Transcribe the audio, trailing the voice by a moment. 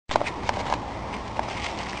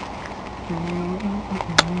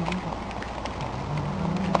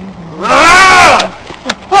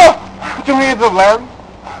Put your hands up, Larry.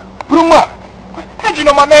 Put them up. How'd you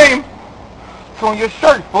know my name? It's on your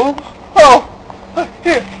shirt, fool. Oh,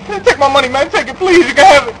 here, take my money, man. Take it, please. You can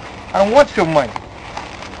have it. I don't want your money.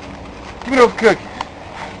 Give me those cookies.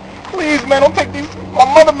 Please, man, don't take these. My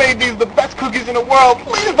mother made these the best cookies in the world.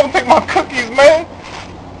 Please don't take my cookies, man.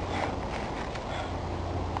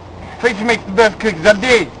 Say she makes the best cookies. I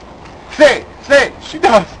did. Say it. She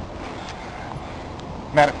does.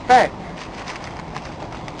 Matter of fact,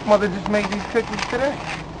 mother just made these cookies today.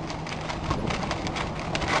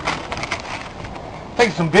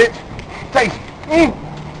 Taste some, bitch. Taste them.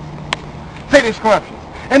 Say they're scrumptious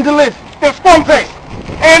and delicious. They're scrumptious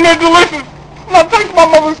and they're delicious. Now taste my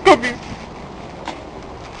mother's cookies.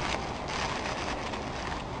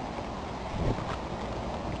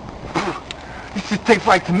 This shit tastes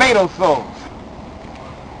like tomato sauce.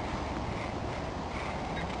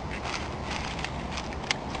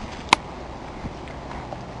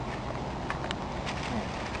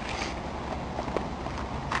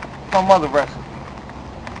 My mother's recipe.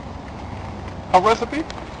 Her recipe?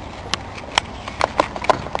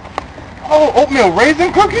 Oh, oatmeal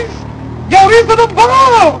raisin cookies? Yo, these are the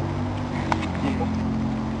bomb!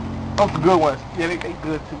 Yeah. Those are good ones. Yeah, they good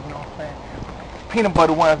too, you know what I'm saying? Peanut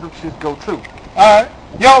butter ones, those shits go too. Alright.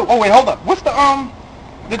 Yo, oh wait, hold up. What's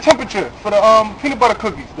the temperature for the peanut butter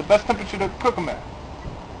cookies? The best temperature to cook them at?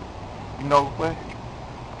 You know what?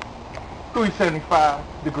 375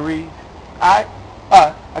 degrees. Alright?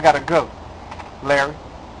 Alright, I gotta go. Larry.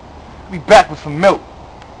 Be back with some milk.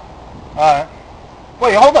 Alright.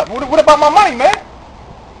 Wait, hold up. What about my money, man?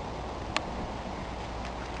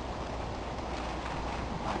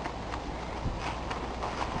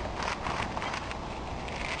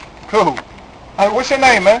 Cool. Alright, what's your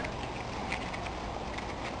name, man?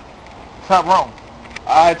 Tyrone.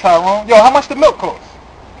 Alright, Tyrone. Yo, how much the milk cost?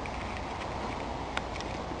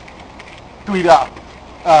 $3.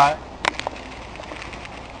 Alright.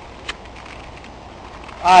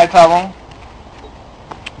 Alright, Tyrone.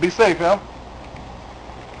 Be safe, yo.